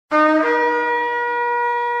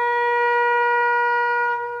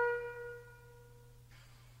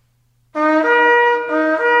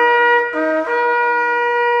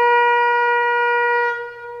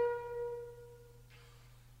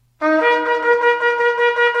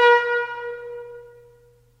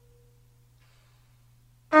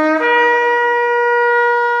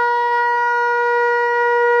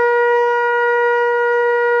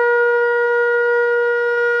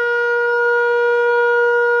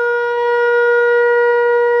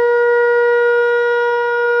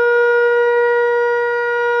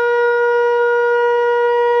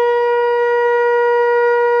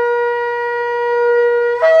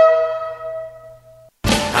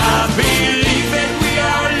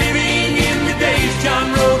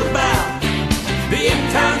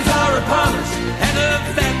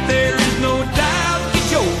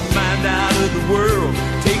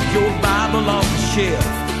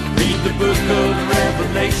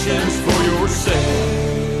revelations for yourself.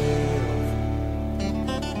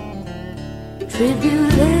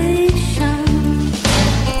 Tribulation.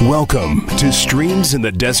 Welcome to Streams in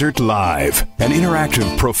the Desert Live, an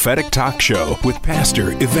interactive prophetic talk show with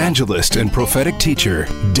pastor, evangelist, and prophetic teacher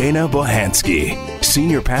Dana Bohansky,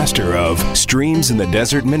 senior pastor of Streams in the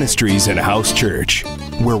Desert Ministries and House Church,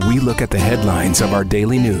 where we look at the headlines of our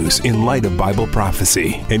daily news in light of Bible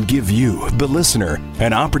prophecy and give you, the listener,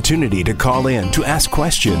 an opportunity to call in to ask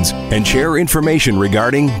questions and share information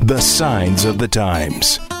regarding the signs of the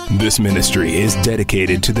times. This ministry is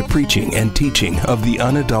dedicated to the preaching and teaching of the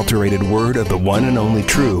unadulterated word of the one and only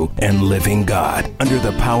true and living God, under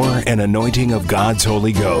the power and anointing of God's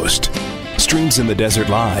Holy Ghost. Streams in the Desert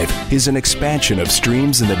Live is an expansion of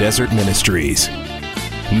Streams in the Desert Ministries.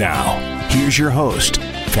 Now, here's your host,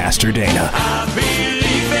 Pastor Dana. I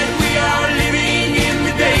believe that we are living in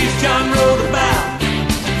the days John wrote about.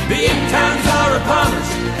 The end times are upon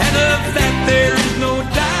us, and of that there is no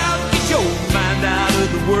doubt. Get your mind out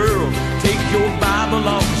of the world, take your Bible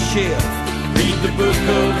off the shelf, read the book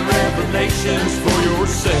of Revelations for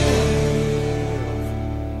yourself.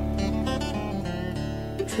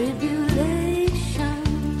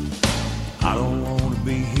 Tribulation. I don't want to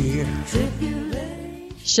be here.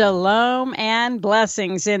 Shalom and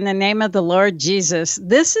blessings in the name of the Lord Jesus.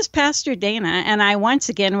 This is Pastor Dana, and I once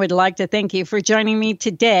again would like to thank you for joining me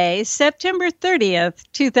today, September 30th,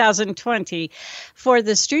 2020, for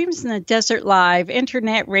the Streams in the Desert Live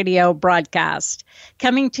Internet Radio broadcast,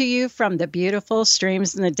 coming to you from the beautiful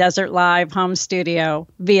Streams in the Desert Live home studio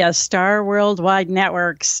via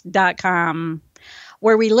StarWorldWideNetworks.com,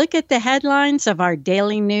 where we look at the headlines of our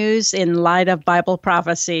daily news in light of Bible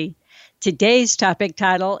prophecy. Today's topic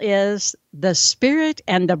title is The Spirit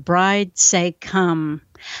and the Bride Say Come.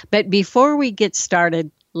 But before we get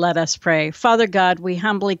started, let us pray. Father God, we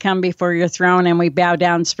humbly come before your throne and we bow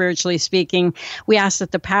down spiritually speaking. We ask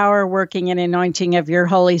that the power, working, and anointing of your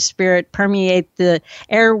Holy Spirit permeate the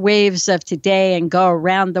airwaves of today and go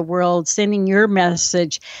around the world, sending your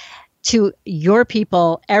message to your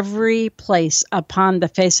people, every place upon the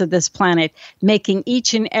face of this planet, making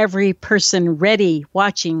each and every person ready,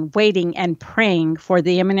 watching, waiting, and praying for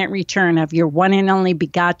the imminent return of your one and only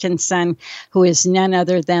begotten Son, who is none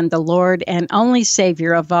other than the Lord and only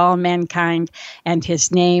Savior of all mankind, and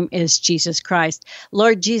his name is Jesus Christ.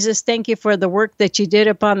 Lord Jesus, thank you for the work that you did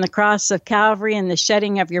upon the cross of Calvary and the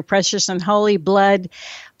shedding of your precious and holy blood,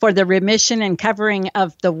 for the remission and covering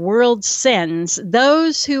of the world's sins.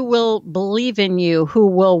 Those who will believe in you, who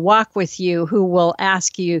will walk with you, who will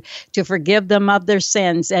ask you to forgive them of their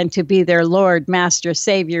sins and to be their Lord, Master,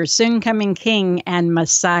 Savior, soon coming King and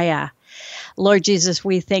Messiah. Lord Jesus,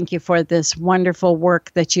 we thank you for this wonderful work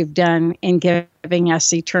that you've done in giving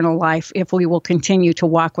us eternal life if we will continue to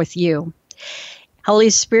walk with you.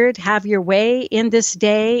 Holy Spirit, have your way in this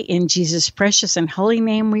day. In Jesus' precious and holy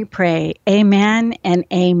name we pray. Amen and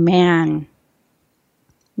amen.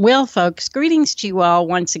 Well, folks, greetings to you all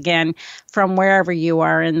once again from wherever you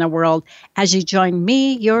are in the world as you join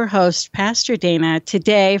me, your host, Pastor Dana,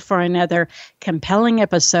 today for another compelling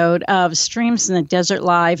episode of Streams in the Desert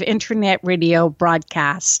Live Internet Radio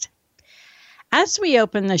broadcast. As we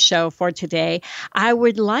open the show for today, I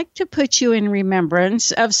would like to put you in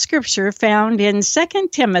remembrance of scripture found in 2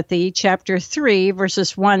 Timothy chapter 3,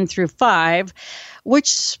 verses 1 through 5, which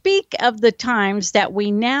speak of the times that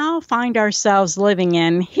we now find ourselves living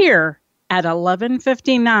in here at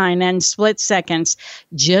 11:59 and split seconds,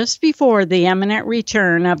 just before the imminent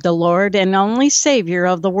return of the Lord and only Savior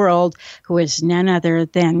of the world, who is none other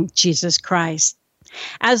than Jesus Christ.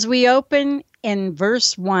 As we open in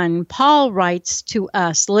verse 1, Paul writes to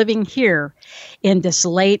us living here in this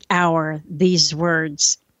late hour these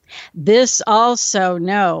words, This know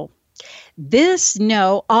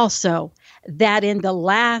also, that in the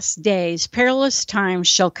last days perilous times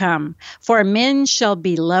shall come, for men shall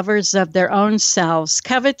be lovers of their own selves,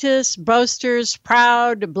 covetous, boasters,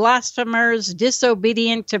 proud, blasphemers,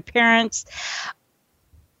 disobedient to parents,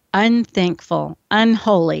 unthankful,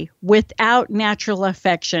 unholy, without natural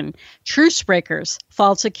affection, truce breakers,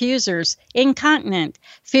 false accusers, incontinent,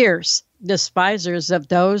 fierce, despisers of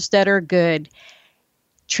those that are good,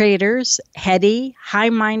 traitors, heady,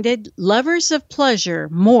 high-minded, lovers of pleasure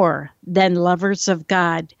more than lovers of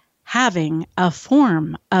God, having a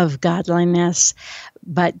form of godliness,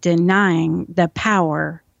 but denying the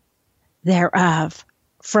power thereof.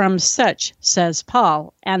 From such, says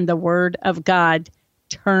Paul, and the word of God,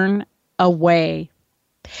 turn away.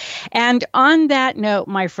 And on that note,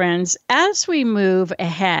 my friends, as we move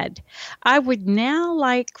ahead, I would now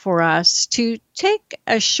like for us to take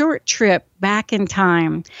a short trip back in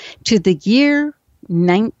time to the year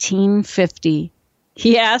 1950.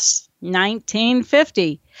 Yes,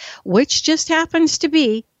 1950, which just happens to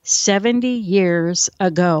be 70 years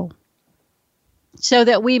ago. So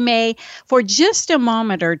that we may, for just a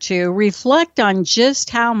moment or two, reflect on just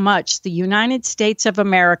how much the United States of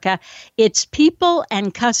America, its people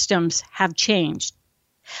and customs have changed.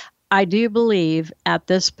 I do believe at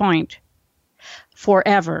this point,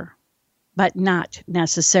 forever, but not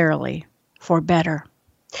necessarily for better.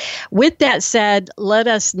 With that said, let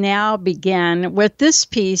us now begin with this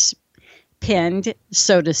piece penned,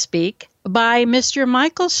 so to speak, by Mr.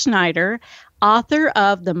 Michael Snyder, author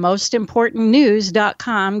of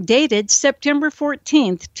TheMostImportantNews.com, dated September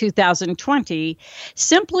 14th, 2020,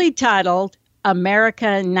 simply titled America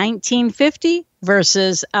 1950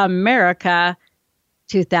 versus America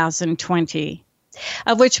 2020,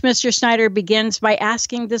 of which Mr. Snyder begins by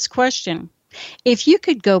asking this question. If you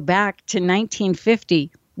could go back to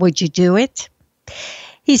 1950, would you do it?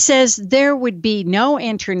 He says there would be no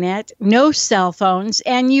internet, no cell phones,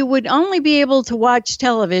 and you would only be able to watch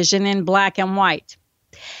television in black and white.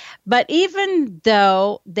 But even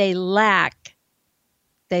though they lacked,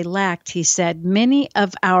 he said, many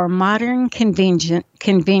of our modern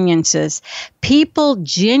conveniences, people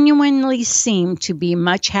genuinely seemed to be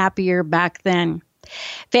much happier back then.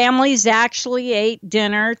 Families actually ate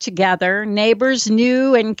dinner together. Neighbors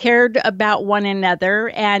knew and cared about one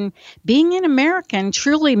another. And being an American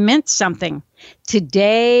truly meant something.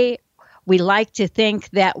 Today, we like to think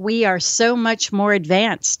that we are so much more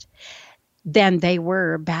advanced than they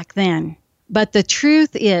were back then. But the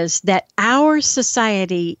truth is that our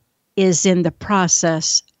society is in the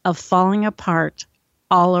process of falling apart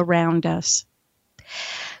all around us.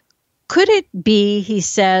 Could it be, he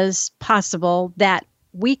says, possible that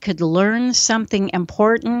we could learn something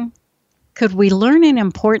important? Could we learn an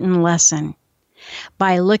important lesson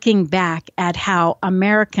by looking back at how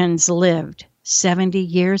Americans lived 70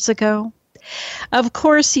 years ago? Of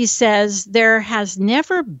course, he says, there has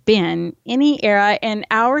never been any era in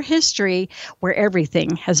our history where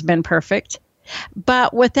everything has been perfect.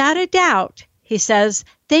 But without a doubt, he says,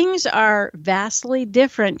 things are vastly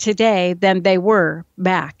different today than they were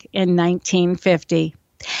back in 1950.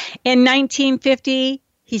 In 1950,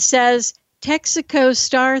 he says, Texaco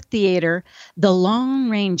Star Theater, The Lone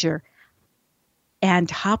Ranger, and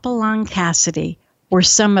Hopalong Cassidy were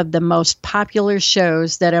some of the most popular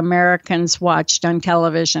shows that Americans watched on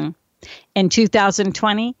television. In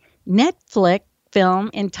 2020, Netflix film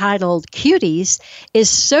entitled Cuties is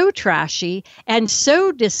so trashy and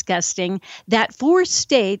so disgusting that 4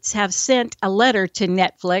 states have sent a letter to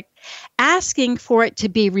Netflix asking for it to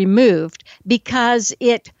be removed because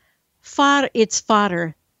it's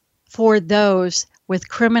fodder for those with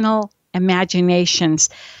criminal imaginations,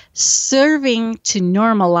 serving to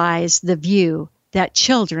normalize the view that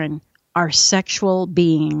children are sexual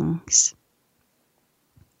beings.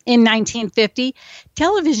 In 1950,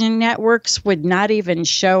 television networks would not even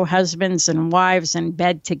show husbands and wives in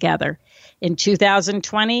bed together. In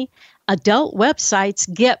 2020, adult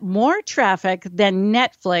websites get more traffic than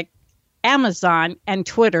Netflix, Amazon, and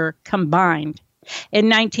Twitter combined. In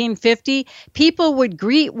 1950, people would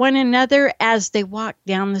greet one another as they walked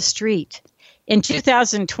down the street. In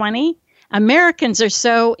 2020, Americans are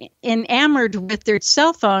so enamored with their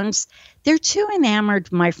cell phones. They're too enamored,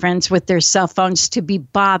 my friends, with their cell phones to be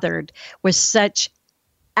bothered with such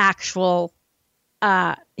actual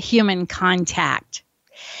human contact.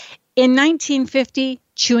 In 1950,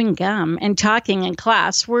 chewing gum and talking in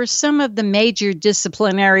class were some of the major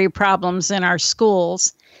disciplinary problems in our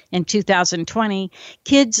schools. In 2020,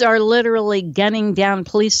 kids are literally gunning down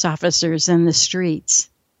police officers in the streets.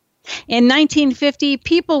 In 1950,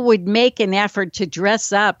 people would make an effort to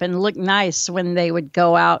dress up and look nice when they would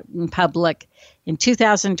go out in public. In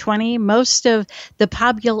 2020, most of the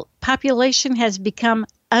population has become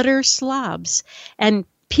utter slobs, and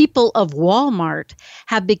people of Walmart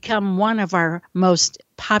have become one of our most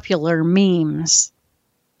popular memes.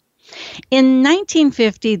 In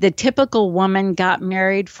 1950, the typical woman got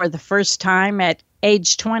married for the first time at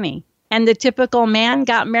age 20. And the typical man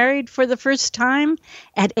got married for the first time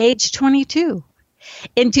at age 22.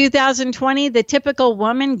 In 2020, the typical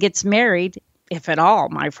woman gets married, if at all,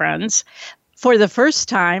 my friends, for the first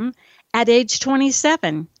time at age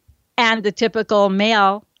 27. And the typical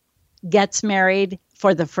male gets married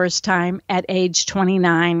for the first time at age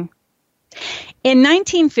 29. In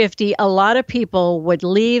 1950, a lot of people would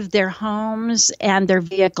leave their homes and their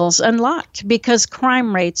vehicles unlocked because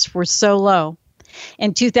crime rates were so low.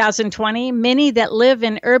 In 2020, many that live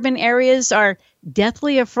in urban areas are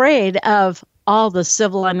deathly afraid of all the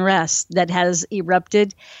civil unrest that has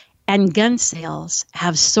erupted and gun sales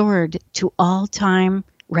have soared to all-time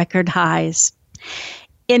record highs.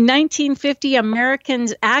 In 1950,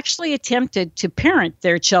 Americans actually attempted to parent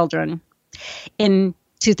their children. In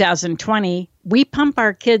 2020, we pump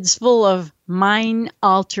our kids full of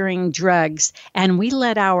mind-altering drugs, and we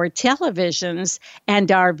let our televisions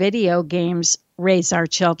and our video games raise our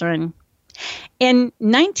children. In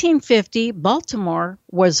 1950, Baltimore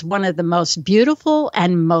was one of the most beautiful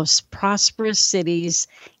and most prosperous cities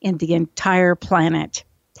in the entire planet.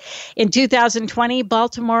 In 2020,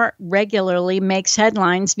 Baltimore regularly makes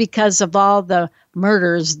headlines because of all the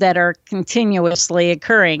murders that are continuously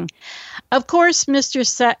occurring. Of course, says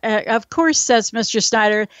Mr.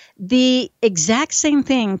 Snyder, the exact same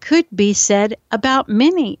thing could be said about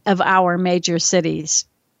many of our major cities.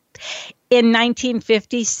 In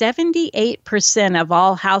 1950, 78% of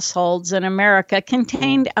all households in America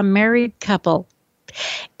contained a married couple.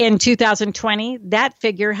 In 2020, that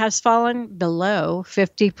figure has fallen below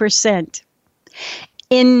 50%.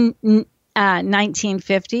 In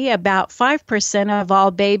 1950, about 5% of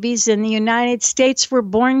all babies in the United States were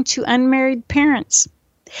born to unmarried parents.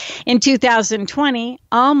 In 2020,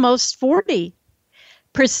 almost 40%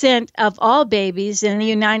 of all babies in the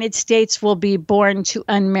United States will be born to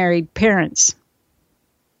unmarried parents.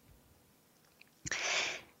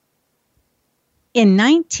 In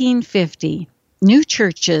 1950, new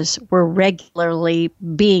churches were regularly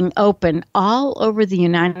being opened all over the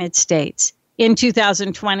United States. In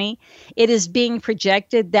 2020, it is being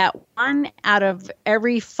projected that 1 out of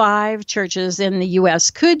every 5 churches in the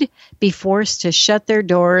U.S. could be forced to shut their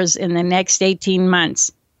doors in the next 18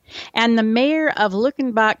 months. And the mayor of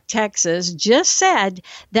Luckenbach, Texas, just said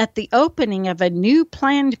that the opening of a new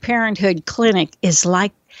Planned Parenthood clinic is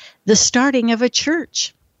like the starting of a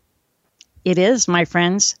church. It is, my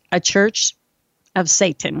friends, a church of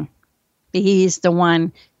Satan. He's the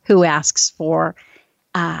one who asks for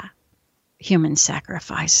human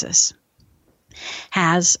sacrifices.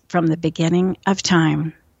 Has from the beginning of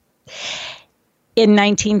time. In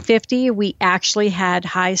 1950, we actually had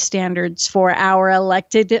high standards for our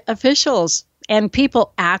elected officials, and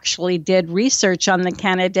people actually did research on the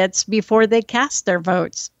candidates before they cast their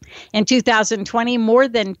votes. In 2020, more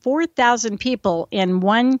than 4,000 people in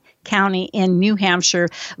one county in New Hampshire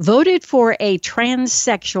voted for a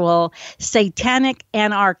transsexual satanic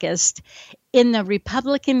anarchist in the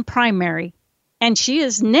Republican primary, and she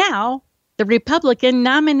is now the Republican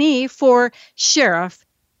nominee for sheriff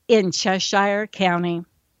in Cheshire County.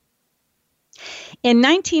 In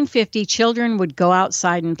 1950, children would go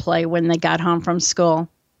outside and play when they got home from school.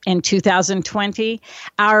 In 2020,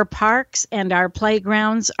 our parks and our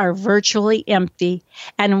playgrounds are virtually empty,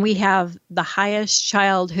 and we have the highest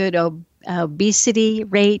childhood obesity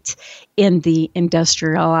rate in the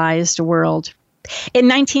industrialized world. In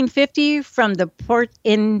 1950,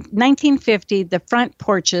 the front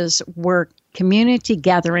porches were community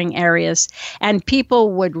gathering areas, and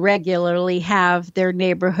people would regularly have their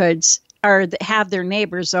neighbors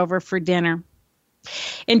over for dinner.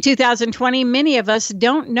 In 2020, many of us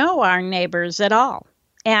don't know our neighbors at all,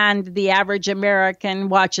 and the average American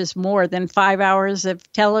watches more than 5 hours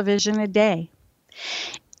of television a day.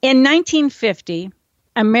 In 1950,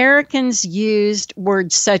 Americans used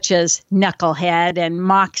words such as knucklehead and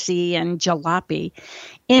moxie and jalopy.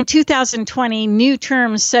 In 2020, new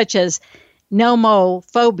terms such as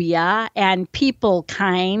nomophobia and people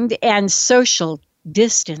kind and social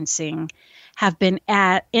distancing have been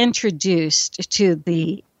introduced to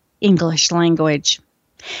the English language.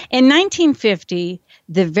 In 1950,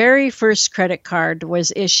 the very first credit card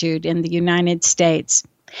was issued in the United States.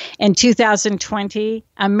 In 2020,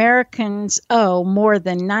 Americans owe more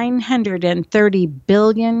than $930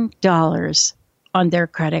 billion on their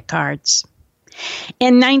credit cards.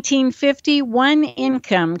 In 1950, one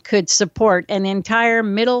income could support an entire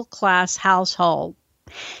middle-class household.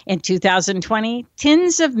 In 2020,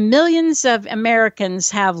 tens of millions of Americans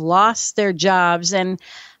have lost their jobs and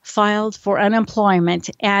filed for unemployment,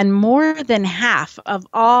 and more than half of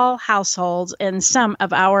all households in some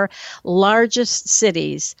of our largest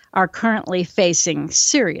cities are currently facing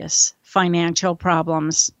serious financial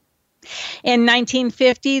problems. In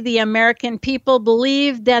 1950, the American people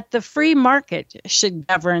believed that the free market should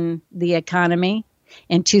govern the economy.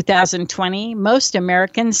 In 2020, most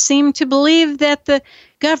Americans seem to believe that the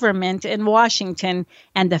government in Washington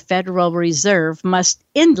and the Federal Reserve must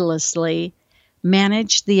endlessly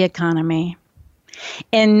manage the economy.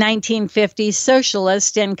 In 1950,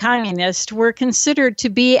 socialists and communists were considered to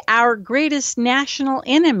be our greatest national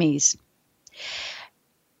enemies.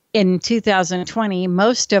 In 2020,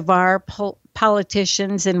 most of our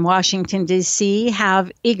politicians in Washington, D.C.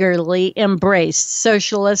 have eagerly embraced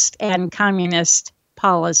socialist and communist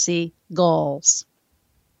policy goals.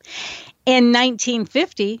 In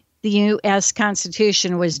 1950, the U.S.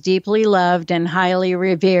 Constitution was deeply loved and highly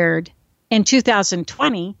revered. In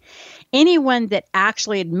 2020, anyone that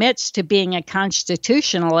actually admits to being a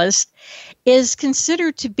constitutionalist is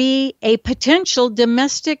considered to be a potential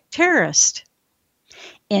domestic terrorist.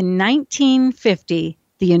 In 1950,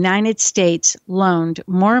 the United States loaned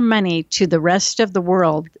more money to the rest of the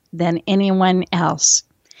world than anyone else.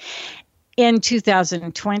 In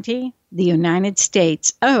 2020, the United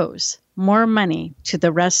States owes more money to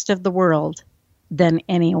the rest of the world than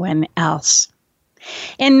anyone else.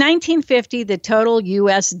 In 1950, the total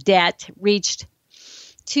U.S. debt reached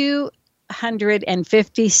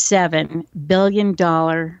 $257 billion,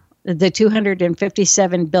 the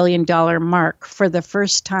 $257 billion mark for the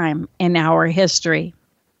first time in our history.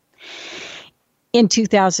 In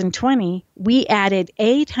 2020, we added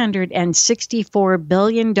 $864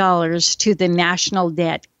 billion to the national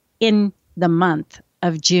debt in the month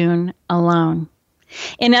of June alone.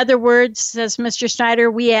 In other words, says Mr. Snyder,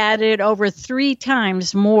 we added over 3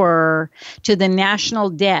 times more to the national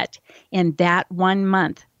debt in that 1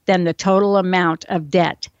 month than the total amount of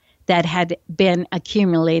debt that had been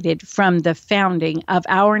accumulated from the founding of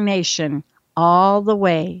our nation all the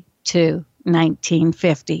way to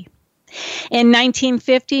 1950. In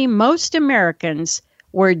 1950, most Americans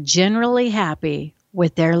were generally happy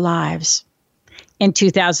with their lives. In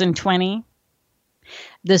 2020,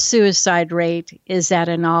 the suicide rate is at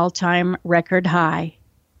an all-time record high,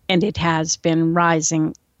 and it has been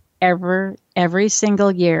rising every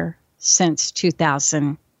single year since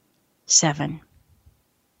 2007.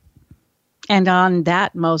 And on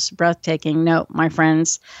that most breathtaking note, my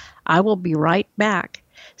friends, I will be right back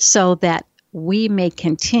so that we may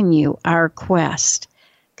continue our quest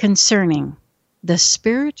concerning the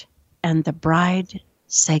Spirit and the bride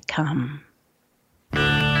say, "Come."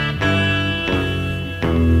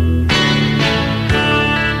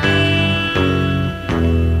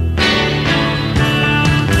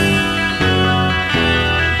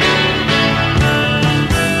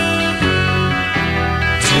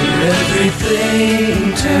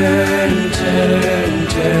 Everything turn, turn,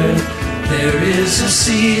 turn. There is a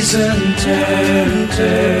season, turn,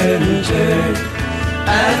 turn, turn.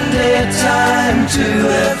 And a time to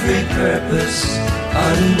every purpose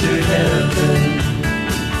under heaven.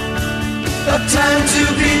 A time to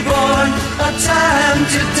be born, a time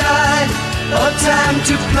to die, a time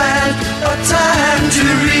to plant, a time to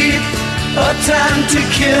reap, a time to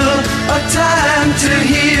kill, a time to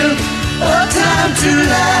heal, a time to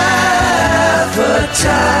laugh, a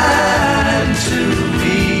time to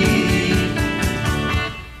weep.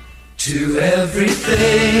 To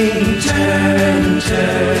everything turn,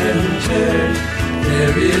 turn, turn.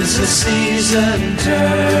 There is a season,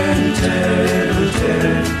 turn, turn,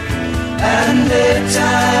 turn. And a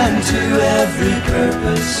time to every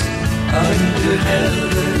purpose under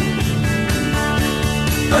heaven.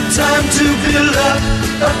 A time to build up,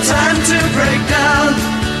 a time to break down,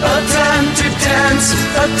 a time to dance,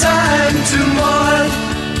 a time to mourn,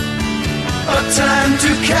 a time to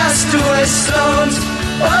cast away stones,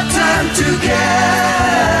 a time to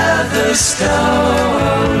gather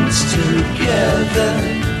stones together.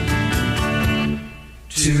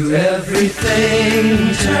 To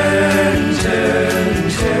everything turn,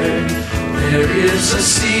 turn, turn. There is a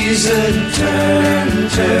season, turn,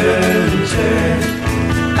 turn, turn.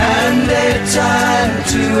 And a time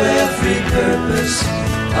to every purpose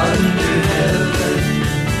under heaven.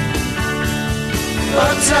 A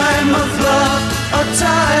time of love, a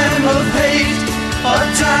time of hate, a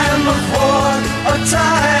time of war, a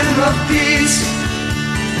time of peace,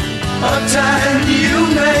 a time you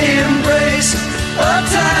may embrace, a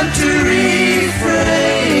time to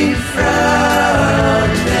refrain from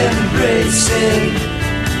embracing.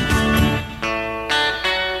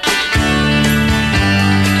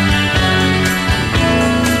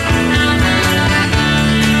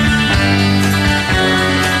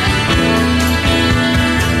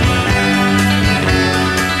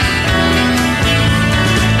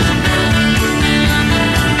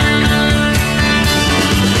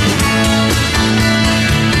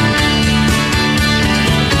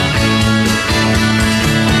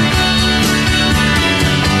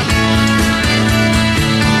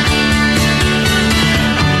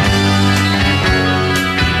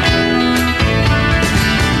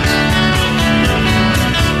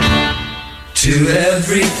 To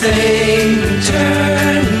everything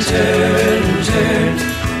turn, turn, turn.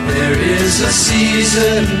 There is a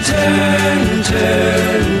season, turn,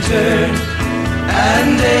 turn, turn,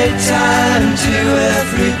 and a time to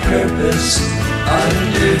every purpose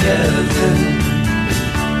under heaven.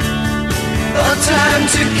 A time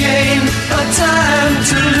to gain, a time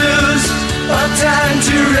to lose, a time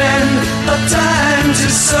to rend, a time to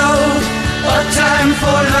sow, a time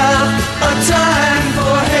for love, a time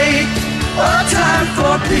for hate, a time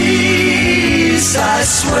for peace. I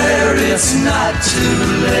swear it's not too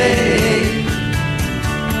late.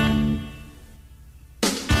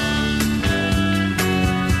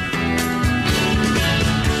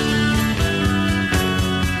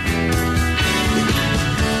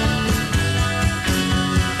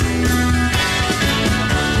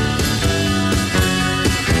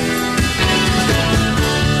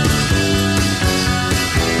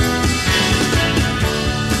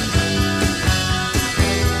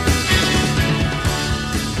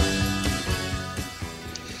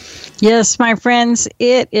 Yes, my friends,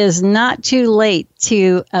 it is not too late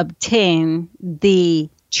to obtain the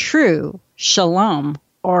true shalom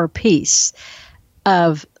or peace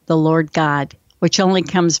of the Lord God, which only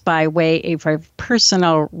comes by way of a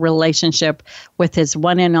personal relationship with his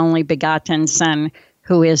one and only begotten Son,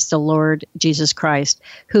 who is the Lord Jesus Christ,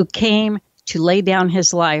 who came to lay down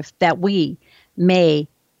his life that we may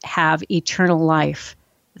have eternal life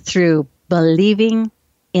through believing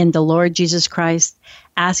in the Lord Jesus Christ,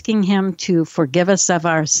 asking him to forgive us of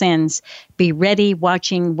our sins, be ready,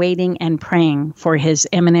 watching, waiting, and praying for his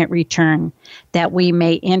imminent return, that we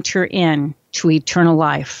may enter in to eternal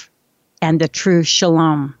life and the true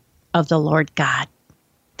shalom of the Lord God.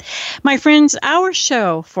 My friends, our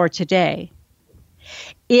show for today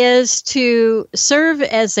is to serve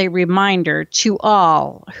as a reminder to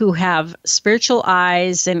all who have spiritual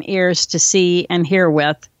eyes and ears to see and hear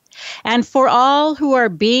with, and for all who are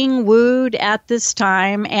being wooed at this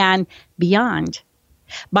time and beyond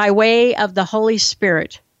by way of the Holy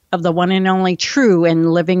Spirit of the one and only true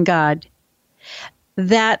and living God,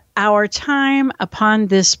 that our time upon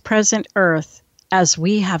this present earth as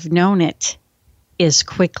we have known it is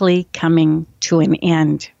quickly coming to an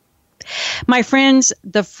end. My friends,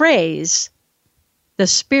 the phrase, "the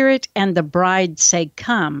Spirit and the bride say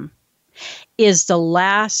come," is the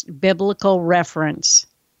last biblical reference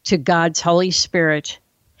to God's Holy Spirit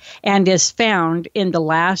and is found in the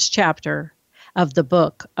last chapter of the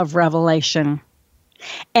book of Revelation.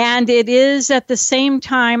 And it is at the same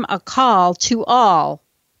time a call to all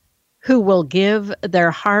who will give their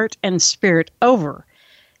heart and spirit over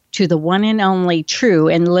to the one and only true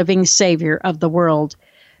and living Savior of the world,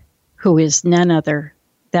 who is none other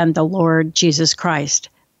than the Lord Jesus Christ,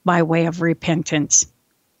 by way of repentance.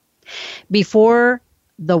 Before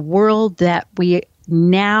the world that we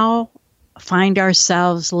now find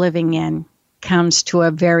ourselves living in comes to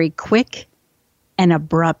a very quick and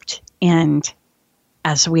abrupt end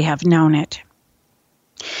as we have known it.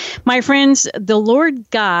 My friends, the Lord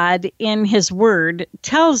God in his word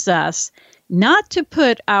tells us not to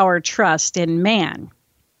put our trust in man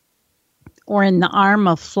or in the arm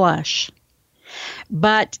of flesh,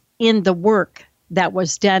 but in the work that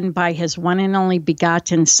was done by his one and only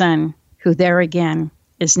begotten Son, who there again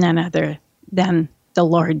is none other than the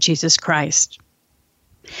Lord Jesus Christ.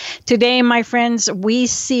 Today, my friends, we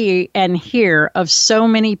see and hear of so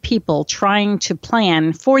many people trying to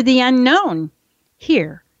plan for the unknown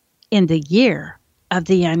here in the year of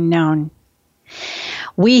the unknown.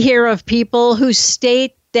 We hear of people who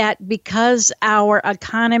state that because our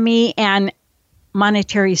economy and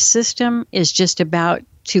monetary system is just about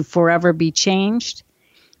to forever be changed,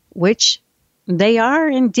 which they are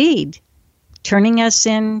indeed, turning us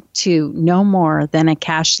into no more than a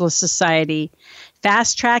cashless society,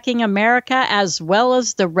 fast-tracking America as well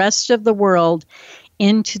as the rest of the world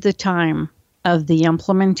into the time of the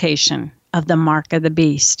implementation of the mark of the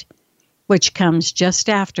beast, which comes just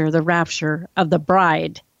after the rapture of the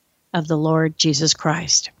bride of the Lord Jesus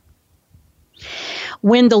Christ.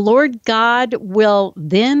 When the Lord God will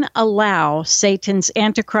then allow Satan's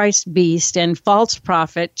Antichrist beast and false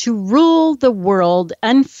prophet to rule the world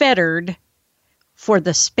unfettered for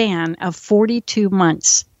the span of 42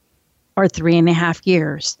 months or 3.5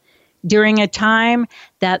 years, during a time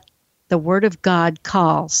that the Word of God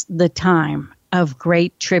calls the time of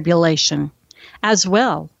great tribulation, as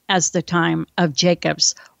well as the time of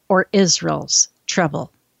Jacob's or Israel's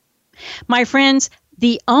trouble. My friends,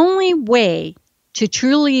 the only way to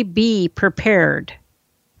truly be prepared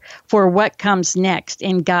for what comes next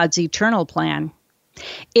in God's eternal plan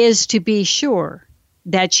is to be sure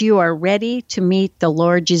that you are ready to meet the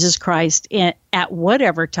Lord Jesus Christ at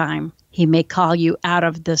whatever time he may call you out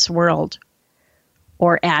of this world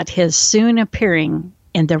or at his soon appearing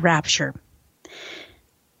in the rapture.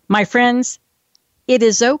 My friends, it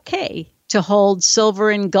is okay to hold silver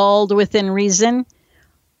and gold within reason,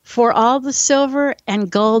 for all the silver and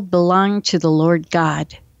gold belong to the Lord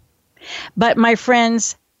God. But my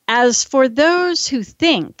friends, as for those who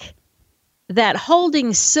think that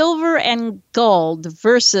holding silver and gold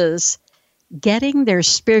versus getting their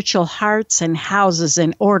spiritual hearts and houses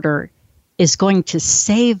in order is going to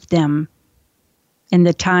save them in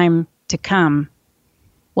the time to come,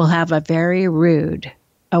 will have a very rude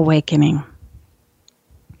awakening.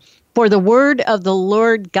 For the word of the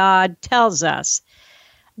Lord God tells us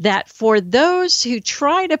that for those who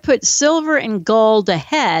try to put silver and gold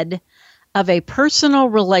ahead of a personal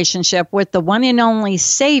relationship with the one and only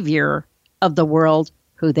Savior of the world,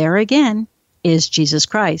 who there again is Jesus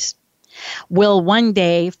Christ, will one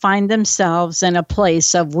day find themselves in a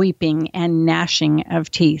place of weeping and gnashing of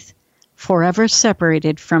teeth, forever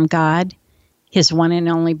separated from God, his one and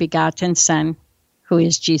only begotten Son, who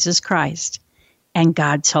is Jesus Christ, and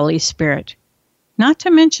God's Holy Spirit, not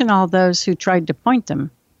to mention all those who tried to point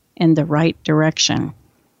them in the right direction,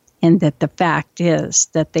 and that the fact is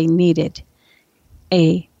that they needed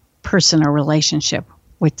a personal relationship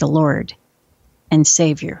with the Lord and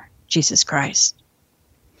Savior, Jesus Christ.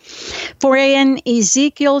 For in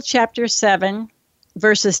Ezekiel chapter 7,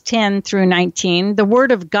 verses 10 through 19, the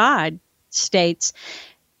Word of God states,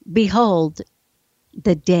 "Behold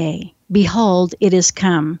the day, behold it is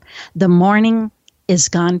come, the morning is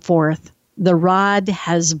gone forth, the rod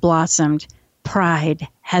has blossomed, pride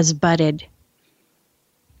has budded.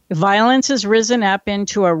 Violence has risen up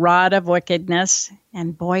into a rod of wickedness,"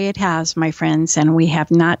 and boy it has, my friends, and we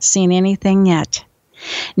have not seen anything yet.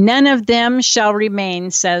 "None of them shall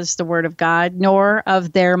remain, says the word of God, nor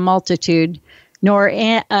of their multitude, nor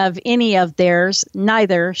of any of theirs,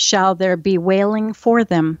 neither shall there be wailing for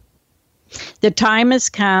them. The time is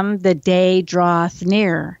come, the day draweth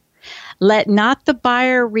near. Let not the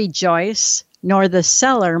buyer rejoice, nor the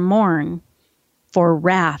seller mourn, for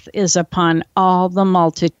wrath is upon all the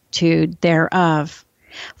multitude thereof.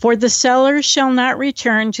 For the seller shall not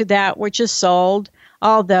return to that which is sold,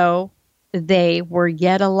 although they were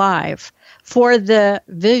yet alive, for the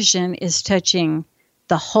vision is touching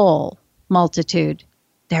the whole multitude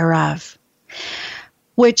thereof,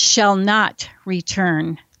 which shall not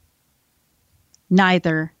return,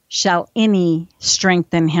 neither shall any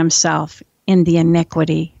strengthen himself in the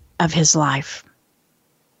iniquity of his life.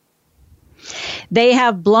 They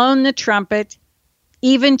have blown the trumpet,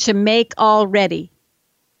 even to make all ready,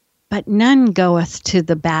 but none goeth to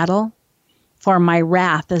the battle, for my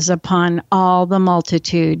wrath is upon all the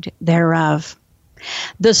multitude thereof.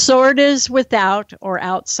 The sword is without or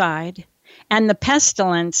outside, and the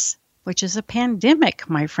pestilence, which is a pandemic,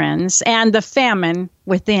 my friends, and the famine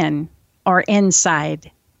within or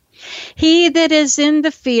inside. He that is in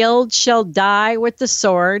the field shall die with the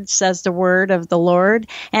sword, says the word of the Lord,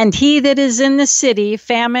 and he that is in the city,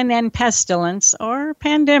 famine and pestilence, or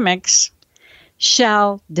pandemics,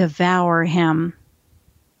 shall devour him.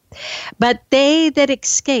 But they that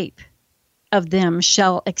escape of them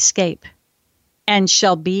shall escape, and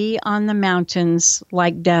shall be on the mountains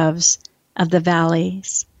like doves of the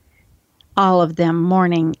valleys, all of them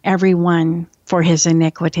mourning every one for his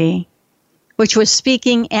iniquity. Which was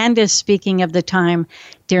speaking and is speaking of the time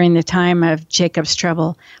during the time of Jacob's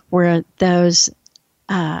trouble, where those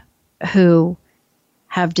who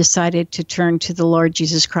have decided to turn to the Lord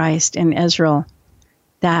Jesus Christ in Israel,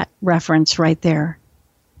 that reference right there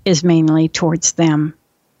is mainly towards them.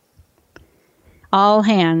 All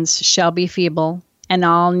hands shall be feeble, and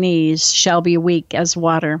all knees shall be weak as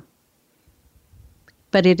water.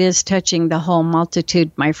 But it is touching the whole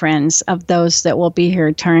multitude, my friends, of those that will be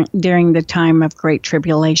here during the time of great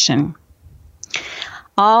tribulation.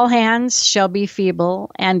 All hands shall be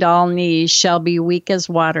feeble, and all knees shall be weak as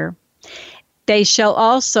water. They shall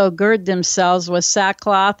also gird themselves with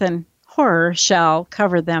sackcloth, and horror shall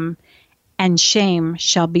cover them, and shame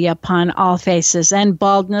shall be upon all faces, and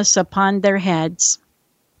baldness upon their heads.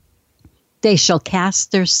 They shall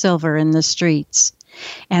cast their silver in the streets,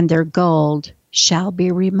 and their gold shall be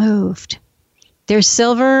removed. Their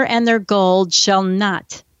silver and their gold shall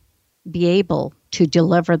not be able to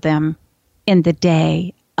deliver them in the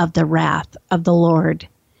day of the wrath of the Lord.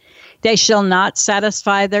 They shall not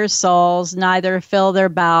satisfy their souls, neither fill their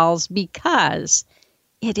bowels, because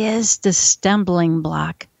it is the stumbling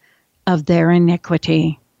block of their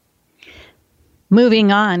iniquity.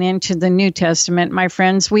 Moving on into the New Testament, my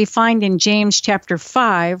friends, we find in James chapter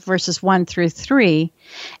 5, verses 1 through 3,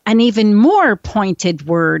 an even more pointed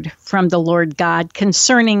word from the Lord God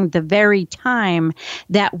concerning the very time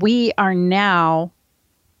that we are now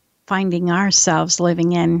finding ourselves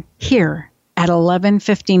living in here at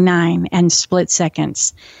 11:59 and split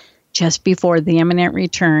seconds, just before the imminent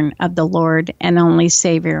return of the Lord and only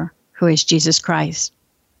Savior, who is Jesus Christ.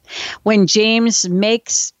 When James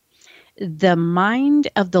makes the mind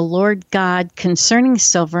of the Lord God concerning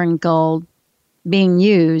silver and gold being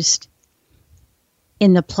used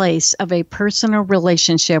in the place of a personal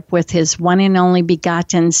relationship with his one and only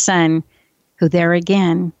begotten Son, who there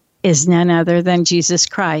again is none other than Jesus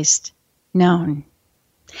Christ, known.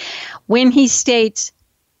 When he states,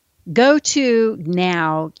 "Go to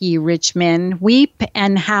now, ye rich men, weep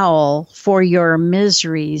and howl for your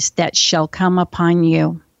miseries that shall come upon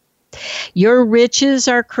you. Your riches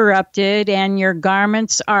are corrupted, and your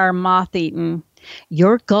garments are moth-eaten.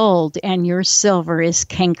 Your gold and your silver is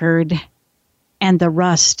cankered, and the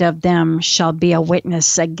rust of them shall be a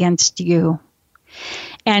witness against you,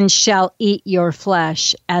 and shall eat your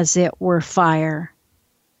flesh as it were fire.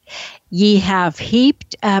 Ye have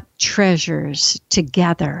heaped up treasures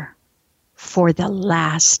together for the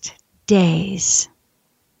last days."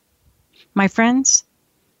 My friends,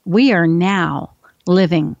 we are now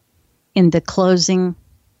living in the closing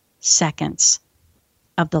seconds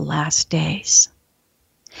of the last days,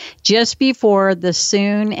 just before the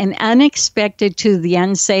soon and unexpected to the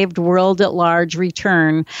unsaved world at large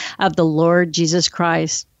return of the Lord Jesus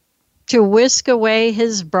Christ to whisk away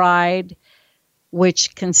his bride,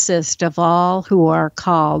 which consists of all who are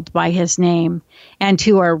called by his name and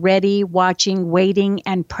who are ready, watching, waiting,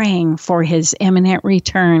 and praying for his imminent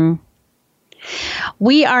return.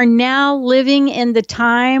 We are now living in the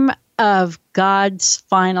time of God's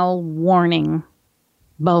final warning,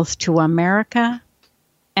 both to America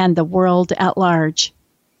and the world at large,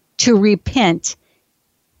 to repent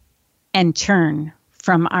and turn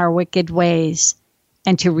from our wicked ways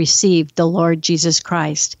and to receive the Lord Jesus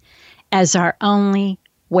Christ as our only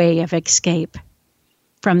way of escape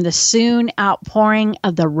from the soon outpouring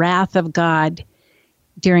of the wrath of God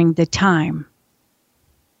during the time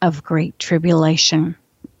of great tribulation.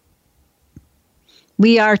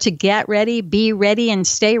 We are to get ready, be ready, and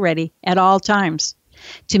stay ready at all times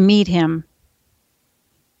to meet him,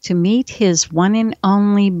 to meet his one and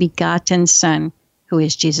only begotten Son, who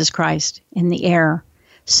is Jesus Christ, in the air,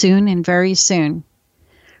 soon and very soon.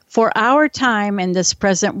 For our time in this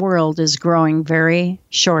present world is growing very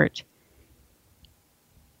short,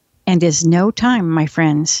 and is no time, my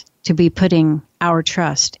friends, to be putting our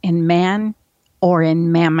trust in man or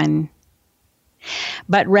in mammon,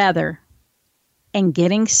 but rather in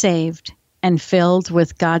getting saved and filled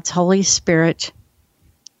with God's Holy Spirit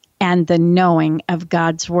and the knowing of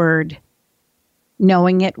God's Word,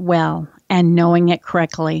 knowing it well and knowing it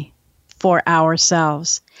correctly for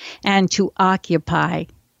ourselves, and to occupy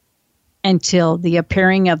until the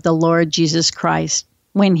appearing of the Lord Jesus Christ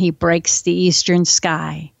when he breaks the eastern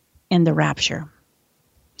sky in the rapture.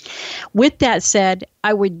 With that said,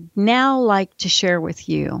 I would now like to share with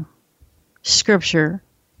you scripture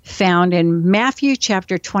found in Matthew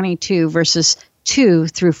chapter 22, verses 2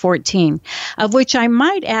 through 14, of which I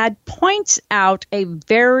might add points out a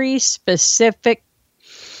very specific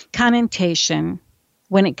connotation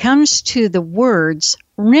when it comes to the words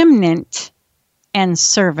remnant and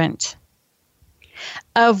servant,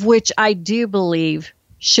 of which I do believe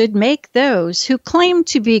should make those who claim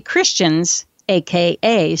to be Christians,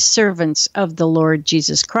 aka servants of the Lord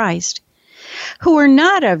Jesus Christ, who are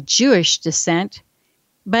not of Jewish descent,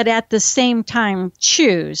 but at the same time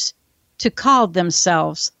choose to call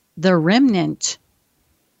themselves the remnant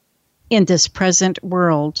in this present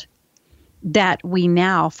world that we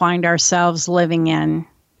now find ourselves living in,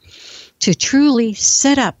 to truly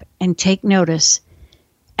sit up and take notice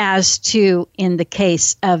as to, in the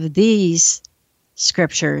case of these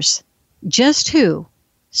scriptures, just who,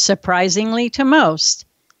 surprisingly to most,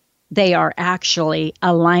 they are actually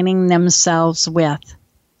aligning themselves with.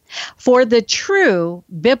 For the true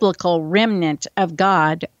biblical remnant of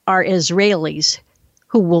God are Israelis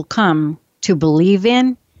who will come to believe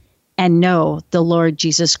in and know the Lord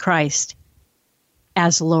Jesus Christ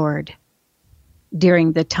as Lord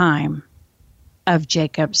during the time of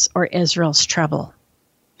Jacob's or Israel's trouble.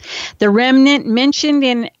 The remnant mentioned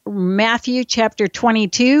in Matthew chapter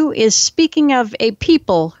 22 is speaking of a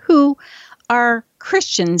people who are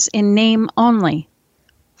Christians in name only,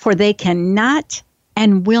 for they cannot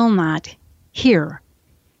and will not hear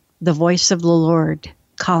the voice of the Lord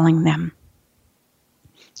calling them.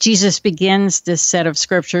 Jesus begins this set of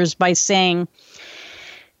scriptures by saying,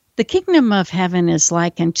 "The kingdom of heaven is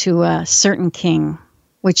like unto a certain king,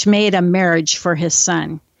 which made a marriage for his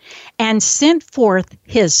son, and sent forth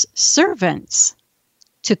his servants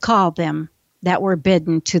to call them that were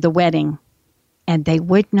bidden to the wedding, and they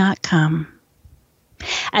would not come.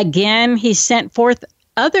 Again he sent forth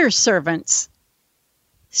other servants,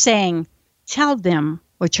 saying, Tell them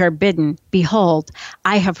which are bidden, Behold,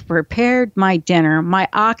 I have prepared my dinner. My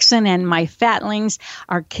oxen and my fatlings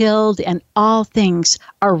are killed, and all things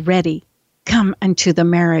are ready. Come unto the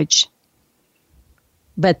marriage.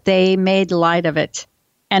 But they made light of it,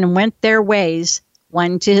 and went their ways,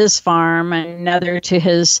 one to his farm, another to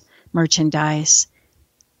his merchandise.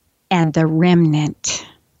 And the remnant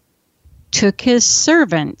took his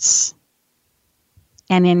servants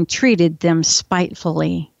and entreated them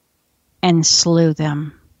spitefully and slew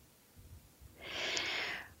them.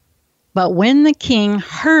 But when the king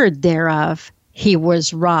heard thereof, he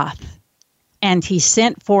was wroth, and he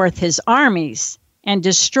sent forth his armies and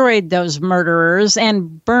destroyed those murderers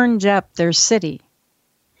and burned up their city.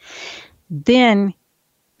 Then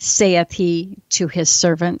saith he to his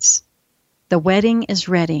servants, The wedding is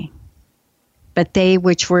ready, but they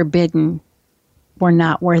which were bidden were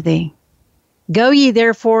not worthy. Go ye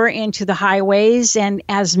therefore into the highways, and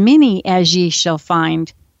as many as ye shall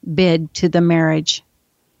find, bid to the marriage.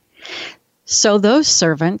 So those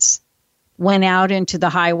servants went out into the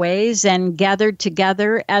highways and gathered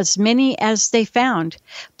together as many as they found,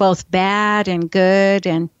 both bad and good,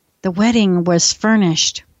 and the wedding was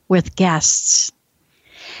furnished with guests.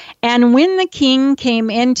 And when the king came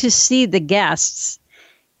in to see the guests,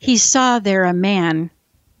 he saw there a man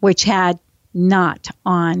which had not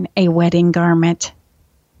on a wedding garment.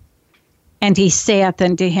 And he saith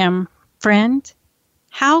unto him, Friend,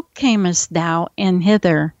 how camest thou in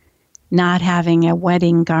hither, not having a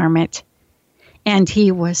wedding garment? And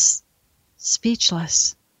he was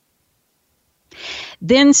speechless.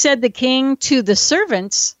 Then said the king to the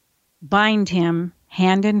servants, Bind him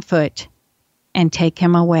hand and foot, and take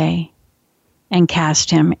him away, and cast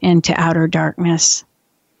him into outer darkness.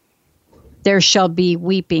 There shall be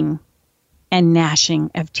weeping and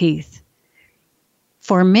gnashing of teeth.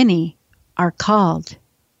 For many are called,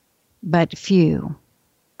 but few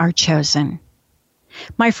are chosen.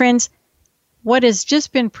 My friends, what has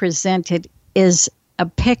just been presented is a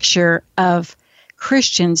picture of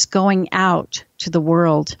Christians going out to the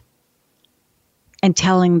world and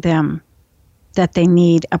telling them that they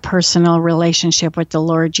need a personal relationship with the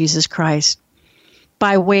Lord Jesus Christ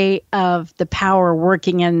by way of the power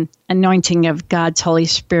working and anointing of God's Holy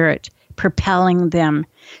Spirit, propelling them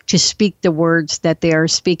to speak the words that they are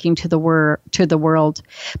speaking to the world.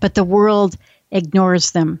 But the world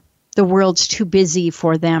ignores them. The world's too busy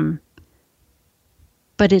for them.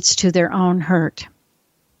 But it's to their own hurt,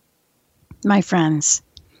 my friends.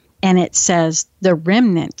 And it says, the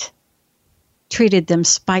remnant treated them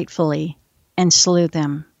spitefully and slew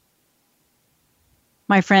them.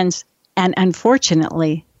 My friends, and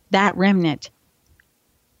unfortunately, that remnant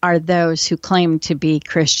are those who claim to be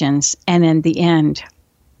Christians and in the end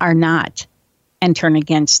are not, and turn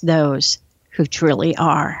against those who truly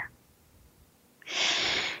are.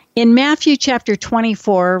 In Matthew chapter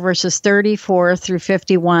 24, verses 34 through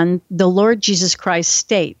 51, the Lord Jesus Christ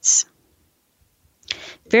states,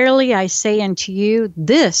 Verily I say unto you,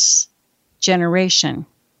 this generation,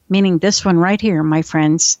 meaning this one right here, my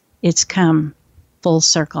friends, it's come full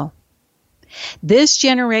circle. This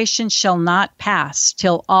generation shall not pass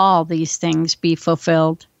till all these things be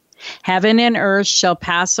fulfilled. Heaven and earth shall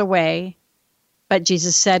pass away, but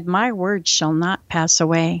Jesus said, My word shall not pass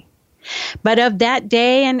away. But of that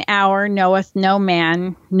day and hour knoweth no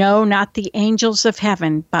man, no, not the angels of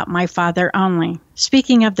heaven, but my Father only.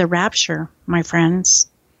 Speaking of the rapture, my friends,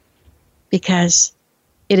 because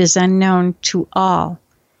it is unknown to all.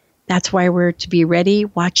 That's why we're to be ready,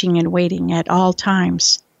 watching, and waiting at all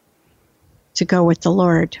times to go with the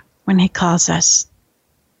Lord when He calls us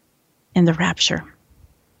in the rapture.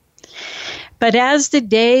 But as the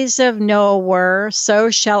days of Noah were,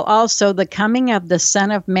 so shall also the coming of the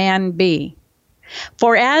Son of Man be.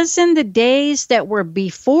 For as in the days that were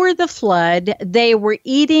before the flood, they were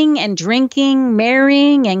eating and drinking,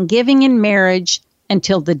 marrying and giving in marriage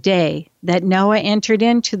until the day that Noah entered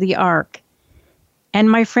into the ark.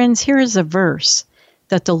 And my friends, here is a verse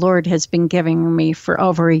that the Lord has been giving me for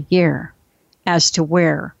over a year as to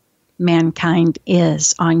where mankind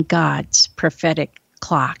is on God's prophetic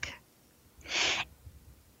clock.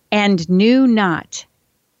 And knew not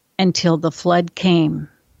until the flood came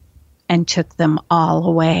and took them all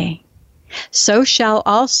away. So shall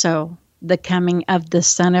also the coming of the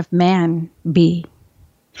Son of Man be.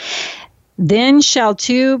 Then shall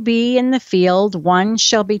two be in the field, one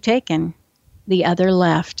shall be taken, the other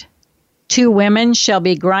left. Two women shall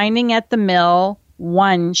be grinding at the mill,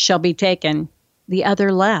 one shall be taken, the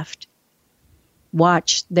other left.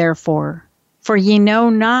 Watch therefore, for ye know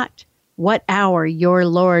not what hour your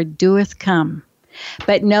Lord doeth come.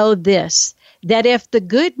 But know this, that if the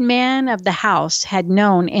good man of the house had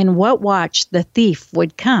known in what watch the thief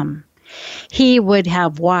would come, he would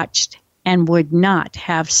have watched and would not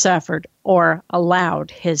have suffered or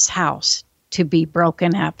allowed his house to be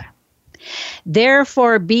broken up.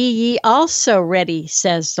 Therefore be ye also ready,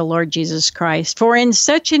 says the Lord Jesus Christ, for in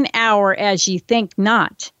such an hour as ye think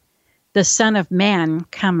not, the Son of Man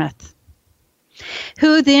cometh.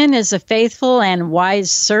 Who then is a faithful and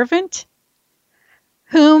wise servant,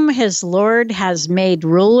 whom his Lord has made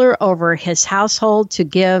ruler over his household to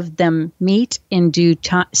give them meat in due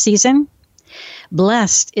season?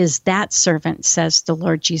 Blessed is that servant, says the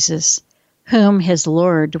Lord Jesus, whom his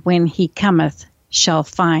Lord, when he cometh, shall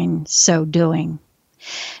find so doing.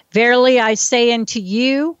 Verily I say unto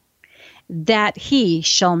you, that he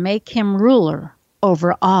shall make him ruler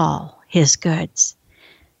over all his goods.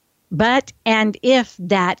 But, and if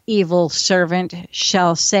that evil servant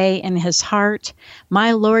shall say in his heart,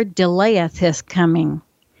 my Lord delayeth his coming,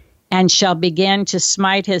 and shall begin to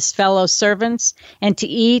smite his fellow servants, and to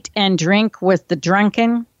eat and drink with the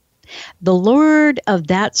drunken, the Lord of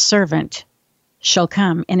that servant shall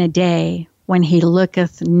come in a day when he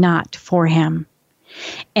looketh not for him,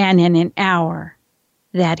 and in an hour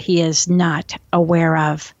that he is not aware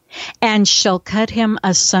of, and shall cut him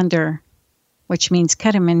asunder, which means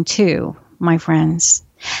cut him in two, my friends,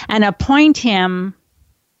 and appoint him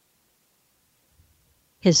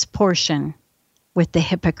his portion with the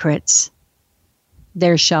hypocrites.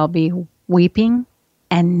 There shall be weeping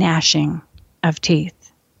and gnashing of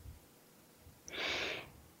teeth.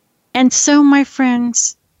 And so, my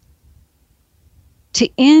friends, to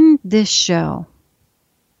end this show,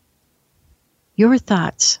 your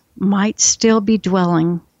thoughts might still be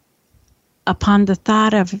dwelling upon the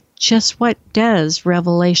thought of just what does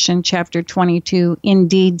Revelation chapter 22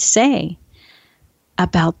 indeed say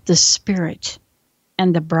about the Spirit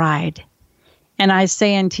and the bride. And I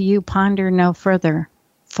say unto you, ponder no further,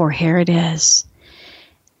 for here it is.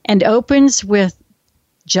 And opens with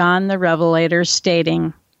John the Revelator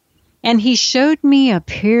stating, and he showed me a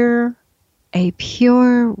pure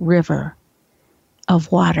river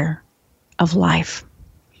of water of life,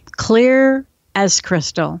 clear as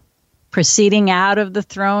crystal, proceeding out of the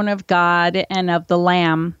throne of God and of the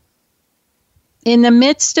Lamb. In the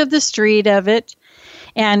midst of the street of it,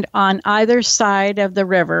 and on either side of the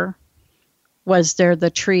river, was there the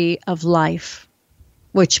tree of life,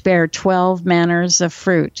 which bare 12 manners of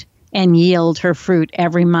fruit, and yield her fruit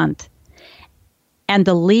every month. And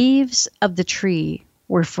the leaves of the tree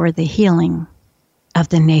were for the healing of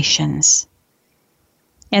the nations.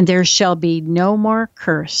 And there shall be no more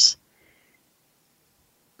curse,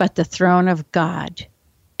 but the throne of God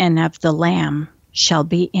and of the Lamb shall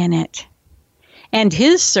be in it, and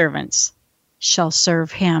his servants shall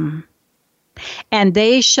serve him. And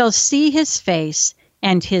they shall see his face,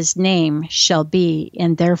 and his name shall be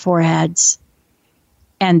in their foreheads.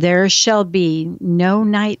 And there shall be no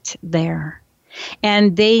night there,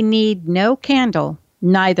 and they need no candle,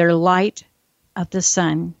 neither light of the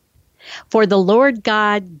sun. For the Lord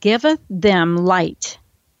God giveth them light,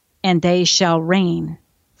 and they shall reign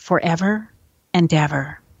forever and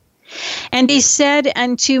ever. And he said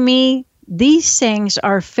unto me, these sayings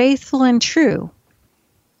are faithful and true.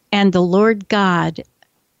 And the Lord God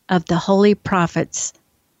of the holy prophets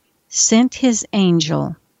sent his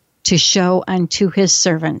angel to show unto his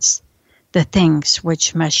servants the things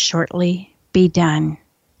which must shortly be done.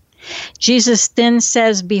 Jesus then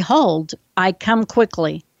says, behold, I come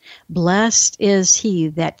quickly. Blessed is he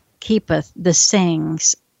that keepeth the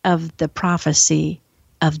sayings of the prophecy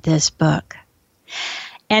of this book.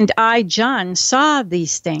 And I, John, saw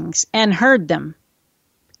these things and heard them.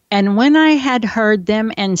 And when I had heard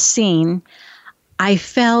them and seen, I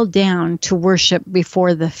fell down to worship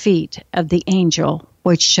before the feet of the angel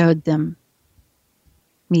which showed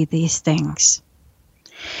me these things.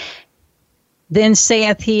 Then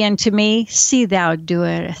saith he unto me, see thou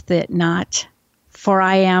doest it not, for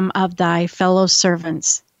I am of thy fellow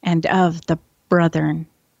servants, and of the brethren,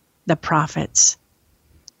 the prophets,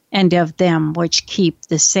 and of them which keep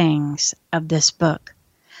the sayings of this book.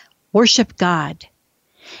 Worship God.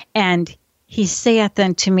 And he saith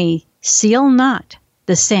unto me, seal not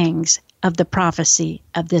the sayings of the prophecy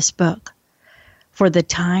of this book, for the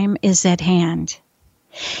time is at hand.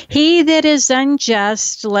 He that is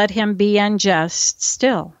unjust, let him be unjust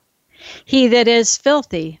still. He that is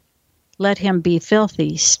filthy, let him be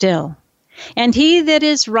filthy still. And he that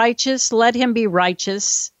is righteous, let him be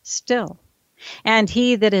righteous still. And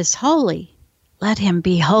he that is holy, let him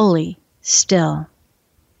be holy still.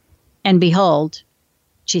 And behold,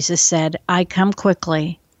 Jesus said, I come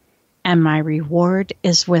quickly, and my reward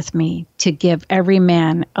is with me to give every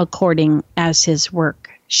man according as his work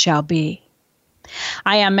shall be.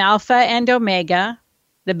 I am Alpha and Omega,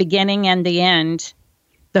 the beginning and the end,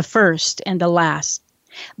 the first and the last.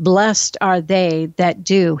 Blessed are they that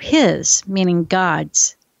do his, meaning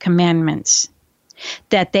God's, commandments,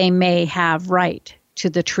 that they may have right to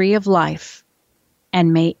the tree of life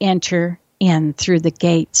and may enter in through the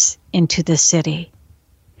gates into the city.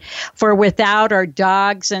 For without are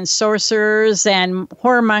dogs and sorcerers and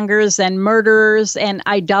whoremongers and murderers and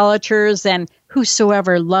idolaters and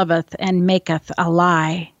whosoever loveth and maketh a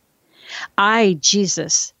lie. I,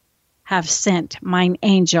 Jesus, have sent mine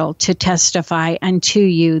angel to testify unto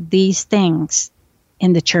you these things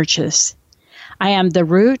in the churches. I am the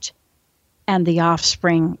root and the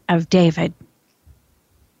offspring of David,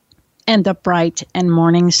 and the bright and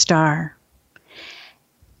morning star.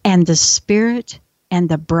 And the Spirit and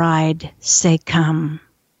the bride say, Come.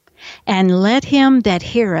 And let him that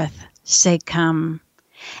heareth say, Come.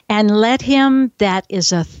 And let him that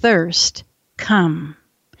is athirst come.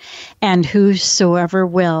 And whosoever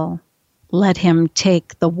will, let him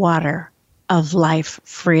take the water of life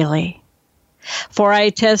freely. For I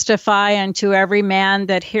testify unto every man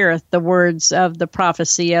that heareth the words of the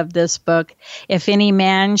prophecy of this book, if any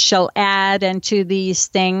man shall add unto these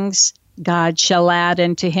things, God shall add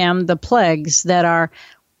unto him the plagues that are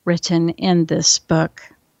written in this book.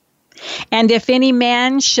 And if any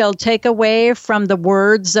man shall take away from the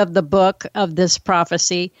words of the book of this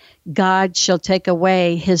prophecy, God shall take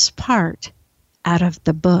away his part out of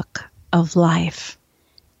the book of life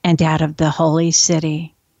and out of the holy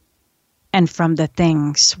city and from the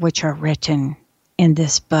things which are written in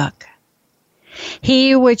this book.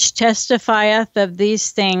 He which testifieth of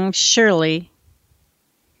these things surely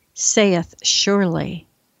saith, Surely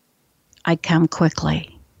I come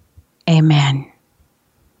quickly. Amen.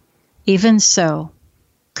 Even so,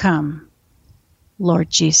 come, Lord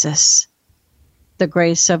Jesus. The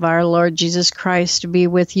grace of our Lord Jesus Christ be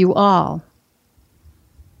with you all.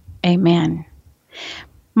 Amen.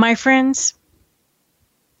 My friends,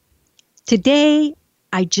 today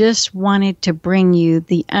I just wanted to bring you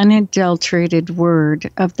the unadulterated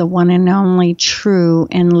word of the one and only true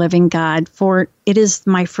and living God, for it is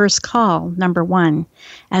my first call, number one,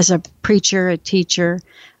 as a preacher, a teacher,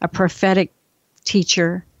 a prophetic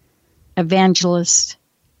teacher, evangelist,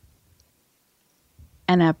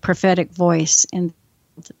 and a prophetic voice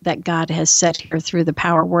that God has set here through the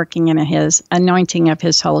power working in his anointing of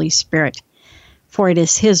his Holy Spirit. For it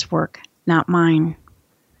is his work, not mine.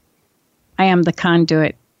 I am the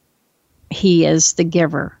conduit. He is the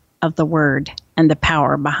giver of the word and the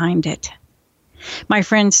power behind it. My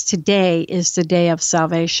friends, today is the day of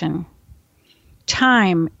salvation.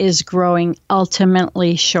 Time is growing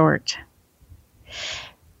ultimately short.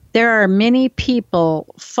 There are many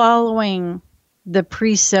people following the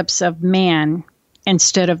precepts of man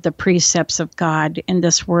instead of the precepts of God in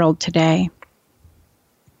this world today.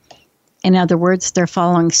 In other words, they're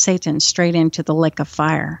following Satan straight into the lake of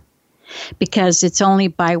fire, because it's only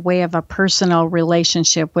by way of a personal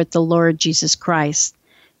relationship with the Lord Jesus Christ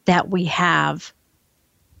that we have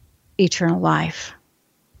eternal life.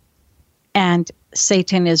 And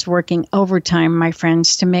Satan is working overtime, my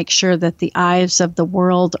friends, to make sure that the eyes of the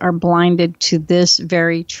world are blinded to this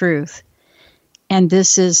very truth. And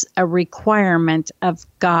this is a requirement of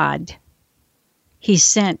God. He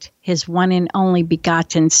sent his one and only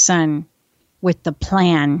begotten Son with the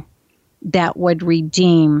plan that would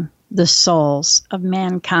redeem the souls of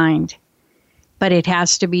mankind. But it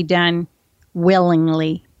has to be done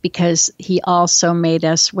willingly, because he also made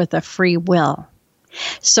us with a free will.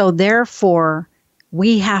 So therefore,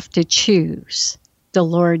 we have to choose the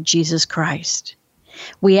Lord Jesus Christ.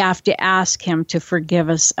 We have to ask him to forgive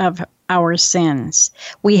us of our sins.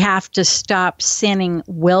 We have to stop sinning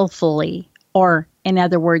willfully, or in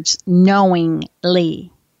other words,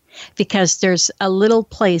 knowingly, because there's a little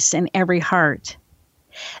place in every heart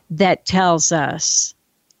that tells us,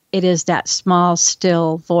 it is that small,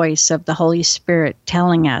 still voice of the Holy Spirit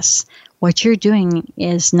telling us, what you're doing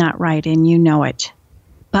is not right and you know it.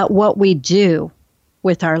 But what we do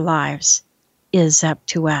with our lives is up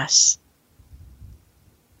to us.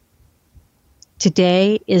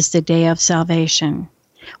 Today is the day of salvation.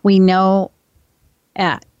 We know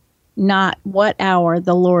not what hour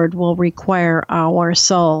the Lord will require our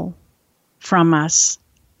soul from us.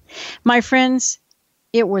 My friends,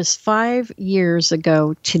 it was 5 years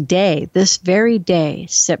ago today, this very day,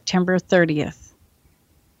 September 30th.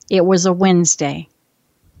 It was a Wednesday.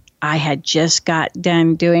 I had just got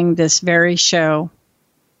done doing this very show,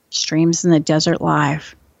 Streams in the Desert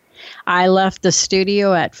Live. I left the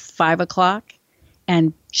studio at 5 o'clock,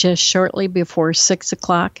 and just shortly before 6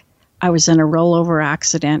 o'clock, I was in a rollover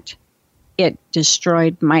accident. It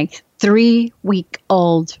destroyed my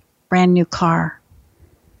 3-week-old brand new car.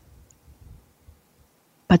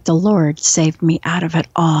 But the Lord saved me out of it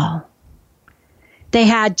all. They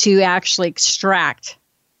had to actually extract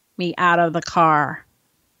me out of the car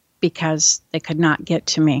because they could not get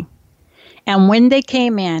to me. And when they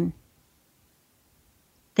came in,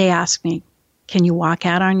 they asked me, "Can you walk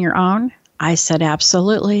out on your own?" I said,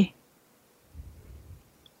 "Absolutely."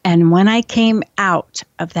 And when I came out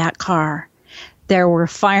of that car, there were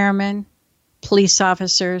firemen, police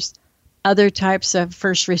officers, other types of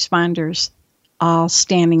first responders, all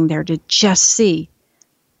standing there to just see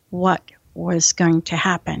what was going to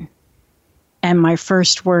happen. And my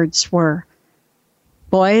first words were,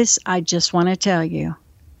 "Boys, I just want to tell you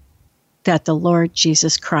that the Lord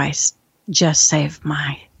Jesus Christ just saved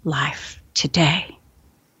my life today.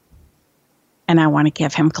 And I want to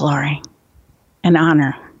give him glory and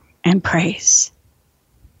honor and praise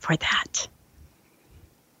for that."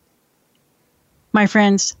 My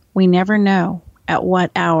friends, we never know at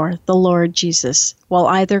what hour the Lord Jesus will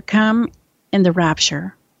either come in the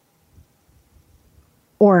rapture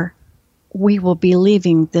or we will be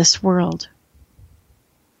leaving this world.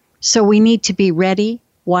 So we need to be ready,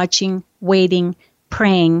 watching, waiting,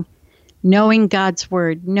 praying, knowing God's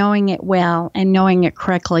word, knowing it well, and knowing it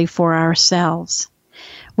correctly for ourselves.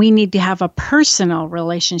 We need to have a personal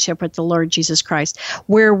relationship with the Lord Jesus Christ,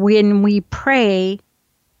 where when we pray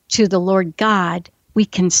to the Lord God, we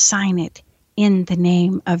can sign it in the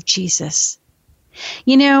name of Jesus.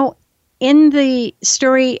 You know, in the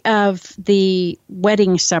story of the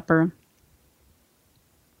wedding supper,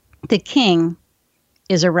 the king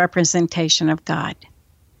is a representation of God.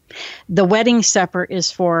 The wedding supper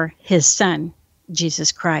is for his son,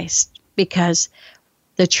 Jesus Christ, because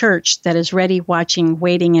the church that is ready, watching,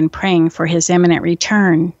 waiting, and praying for his imminent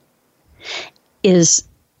return is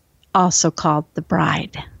also called the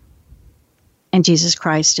bride. And Jesus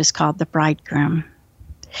Christ is called the bridegroom.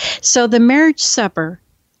 So the marriage supper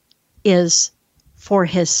is for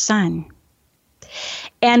his son.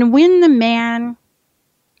 And when the man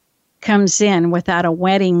comes in without a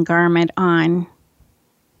wedding garment on,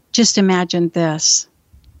 just imagine this.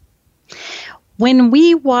 When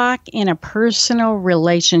we walk in a personal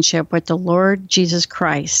relationship with the Lord Jesus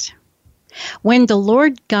Christ, when the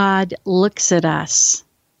Lord God looks at us,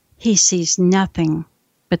 he sees nothing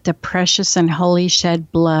but the precious and holy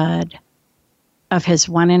shed blood of his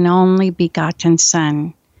one and only begotten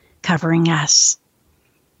Son covering us.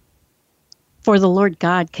 For the Lord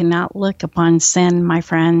God cannot look upon sin, my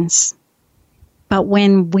friends. But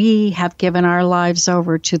when we have given our lives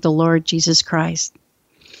over to the Lord Jesus Christ,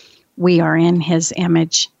 we are in his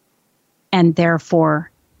image, and therefore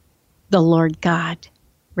the Lord God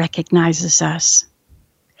recognizes us.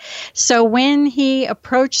 So when he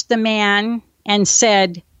approached the man and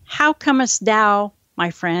said, "How comest thou,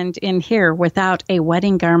 my friend, in here without a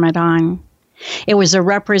wedding garment on?" It was a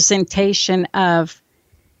representation of,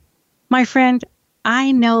 "My friend,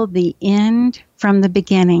 I know the end from the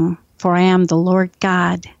beginning, for I am the Lord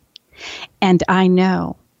God, and I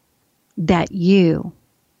know that you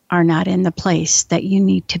are not in the place that you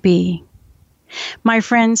need to be." My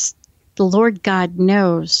friends, the Lord God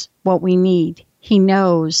knows what we need. He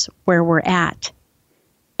knows where we're at.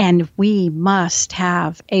 And we must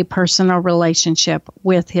have a personal relationship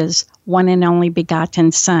with his one and only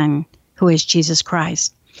begotten Son, who is Jesus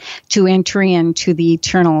Christ, to enter into the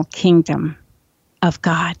eternal kingdom of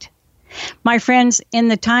God. My friends, in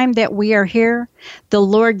the time that we are here, the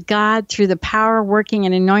Lord God, through the power, working,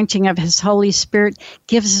 and anointing of his Holy Spirit,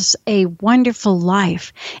 gives us a wonderful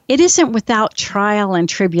life. It isn't without trial and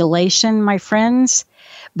tribulation, my friends,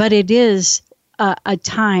 but it is a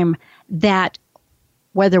time that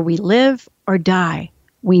whether we live or die,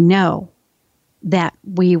 we know that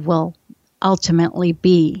we will ultimately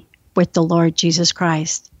be with the Lord Jesus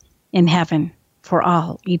Christ in heaven for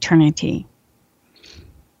all eternity.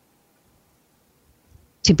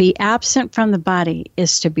 To be absent from the body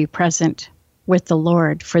is to be present with the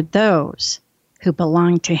Lord for those who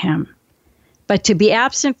belong to him. But to be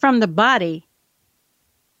absent from the body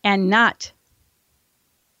and not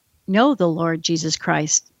know the Lord Jesus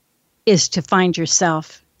Christ is to find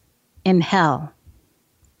yourself in hell,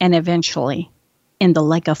 and eventually in the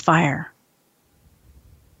lake of fire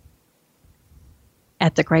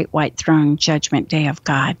at the great white throne judgment day of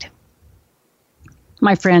God.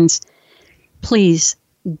 My friends, please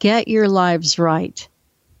get your lives right.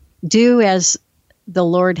 Do as the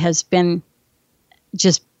Lord has been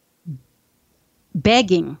just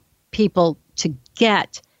begging people to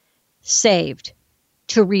get saved,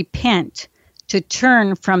 to repent, to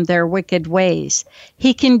turn from their wicked ways.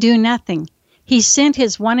 He can do nothing. He sent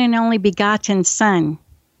his one and only begotten Son.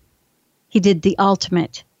 He did the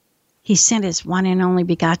ultimate. He sent his one and only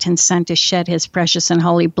begotten Son to shed his precious and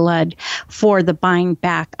holy blood for the buying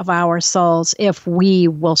back of our souls if we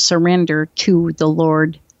will surrender to the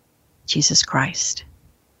Lord Jesus Christ.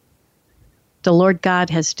 The Lord God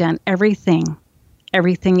has done everything.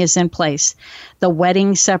 Everything is in place. The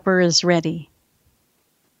wedding supper is ready.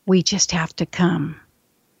 We just have to come.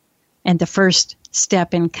 And the first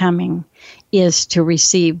step in coming is to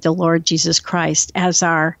receive the Lord Jesus Christ as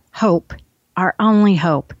our hope, our only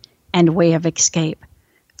hope and way of escape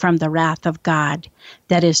from the wrath of God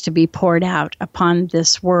that is to be poured out upon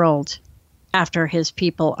this world after his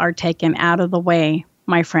people are taken out of the way,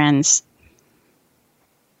 my friends.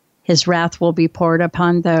 His wrath will be poured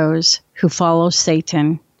upon those who follow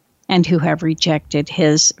Satan and who have rejected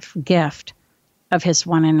his gift of his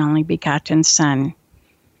one and only begotten Son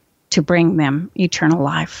to bring them eternal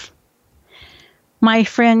life. My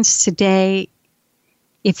friends, today,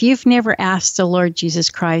 if you've never asked the Lord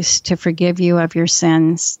Jesus Christ to forgive you of your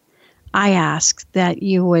sins, I ask that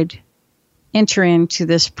you would enter into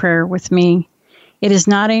this prayer with me. It is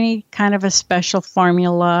not any kind of a special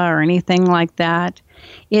formula or anything like that.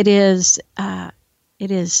 It is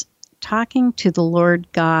talking to the Lord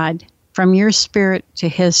God from your spirit to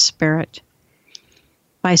his spirit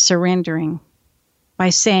by surrendering,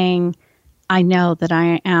 by saying, I know that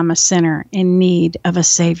I am a sinner in need of a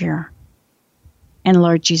Savior. And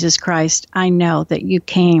Lord Jesus Christ, I know that you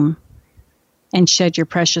came and shed your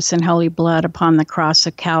precious and holy blood upon the cross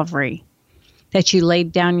of Calvary, that you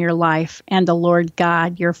laid down your life, and the Lord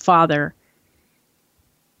God, your Father,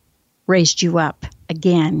 raised you up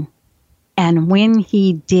again. And when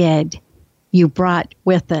he did, you brought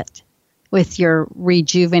with it, with your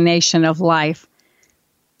rejuvenation of life,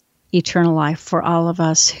 eternal life for all of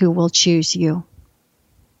us who will choose you.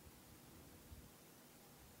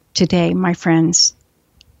 Today, my friends,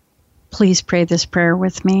 please pray this prayer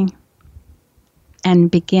with me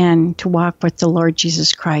and begin to walk with the Lord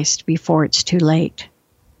Jesus Christ before it's too late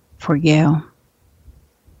for you.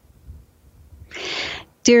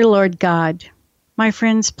 Dear Lord God, my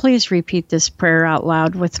friends, please repeat this prayer out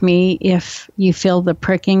loud with me if you feel the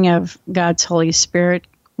pricking of God's Holy Spirit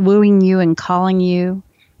wooing you and calling you.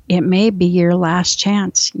 It may be your last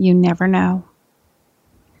chance. You never know.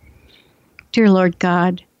 Dear Lord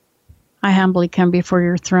God, I humbly come before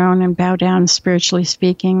your throne and bow down, spiritually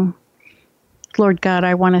speaking. Lord God,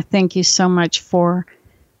 I want to thank you so much for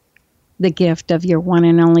the gift of your one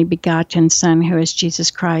and only begotten Son, who is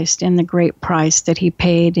Jesus Christ, and the great price that he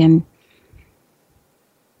paid in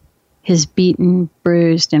his beaten,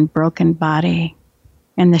 bruised, and broken body,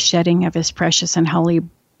 and the shedding of his precious and holy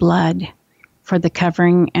blood for the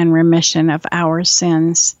covering and remission of our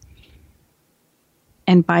sins.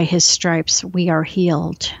 And by his stripes we are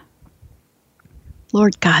healed.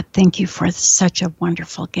 Lord God, thank you for such a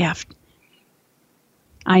wonderful gift.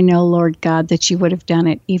 I know, Lord God, that you would have done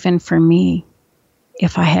it even for me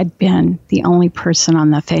if I had been the only person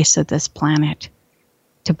on the face of this planet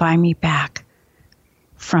to buy me back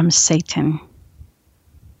from Satan,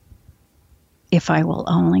 if I will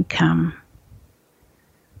only come.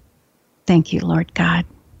 Thank you, Lord God.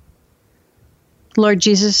 Lord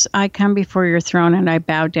Jesus, I come before your throne and I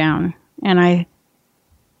bow down and I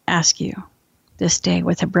ask you this day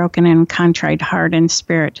with a broken and contrite heart and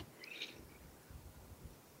spirit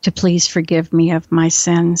to please forgive me of my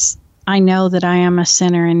sins. I know that I am a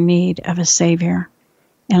sinner in need of a Savior.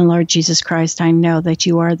 And Lord Jesus Christ, I know that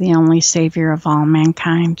you are the only Savior of all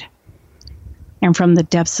mankind. And from the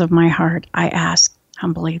depths of my heart, I ask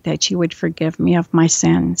humbly that you would forgive me of my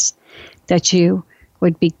sins, that you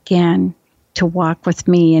would begin to walk with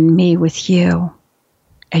me and me with you,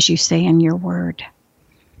 as you say in your word.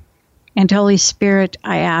 And Holy Spirit,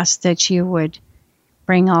 I ask that you would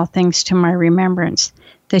bring all things to my remembrance,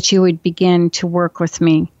 that you would begin to work with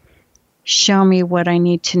me. Show me what I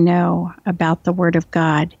need to know about the Word of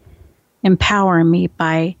God. Empower me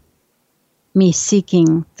by me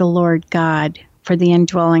seeking the Lord God for the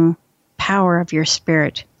indwelling power of your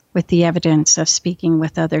Spirit with the evidence of speaking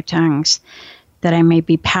with other tongues, that I may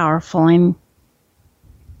be powerful in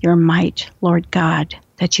your might, Lord God,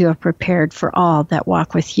 that you have prepared for all that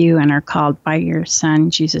walk with you and are called by your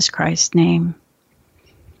Son, Jesus Christ's name.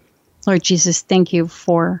 Lord Jesus, thank you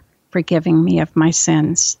for forgiving me of my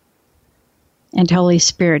sins. And Holy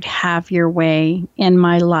Spirit, have your way in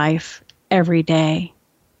my life every day.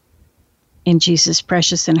 In Jesus'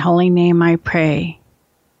 precious and holy name I pray.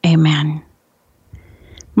 Amen.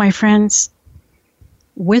 My friends,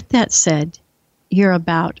 with that said, you're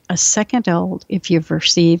about a second old if you've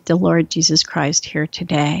received the Lord Jesus Christ here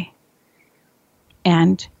today.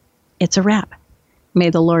 And it's a wrap. May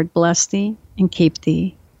the Lord bless thee and keep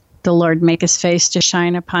thee. The Lord make his face to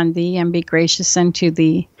shine upon thee and be gracious unto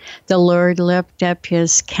thee. The Lord lift up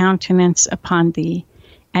his countenance upon thee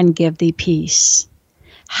and give thee peace.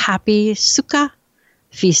 Happy Sukkah,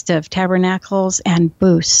 Feast of Tabernacles and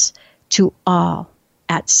Booths to all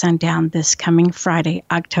at sundown this coming Friday,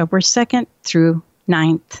 October 2nd through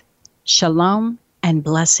 9th. Shalom and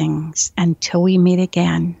blessings until we meet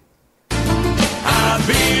again. I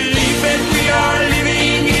believe that we are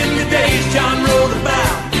living in the days John wrote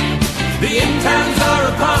about. The end times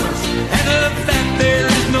are upon us, and of that there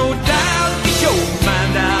is no doubt. Get your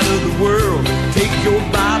mind out of the world, take your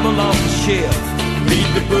Bible off the shelf, read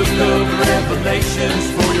the book of Revelations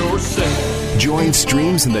for yourself. Join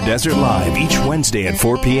Streams in the Desert Live each Wednesday at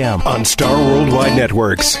 4 p.m. on Star Worldwide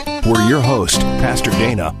Networks, where your host, Pastor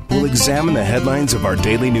Dana, will examine the headlines of our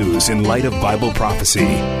daily news in light of Bible prophecy.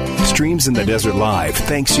 Streams in the Desert Live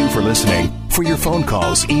thanks you for listening, for your phone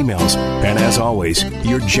calls, emails, and as always,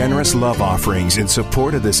 your generous love offerings in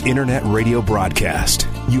support of this internet radio broadcast.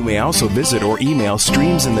 You may also visit or email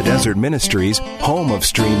Streams in the Desert Ministries, home of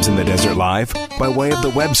Streams in the Desert Live, by way of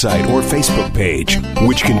the website or Facebook page,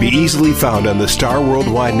 which can be easily found on the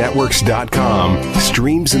StarWorldWideNetworks.com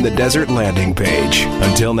Streams in the Desert landing page.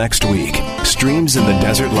 Until next week, Streams in the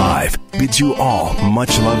Desert Live bids you all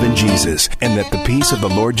much love in Jesus, and that the peace of the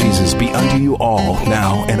Lord Jesus be unto you all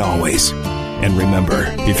now and always. And remember,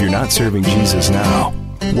 if you're not serving Jesus now,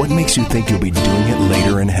 what makes you think you'll be doing it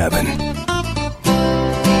later in heaven?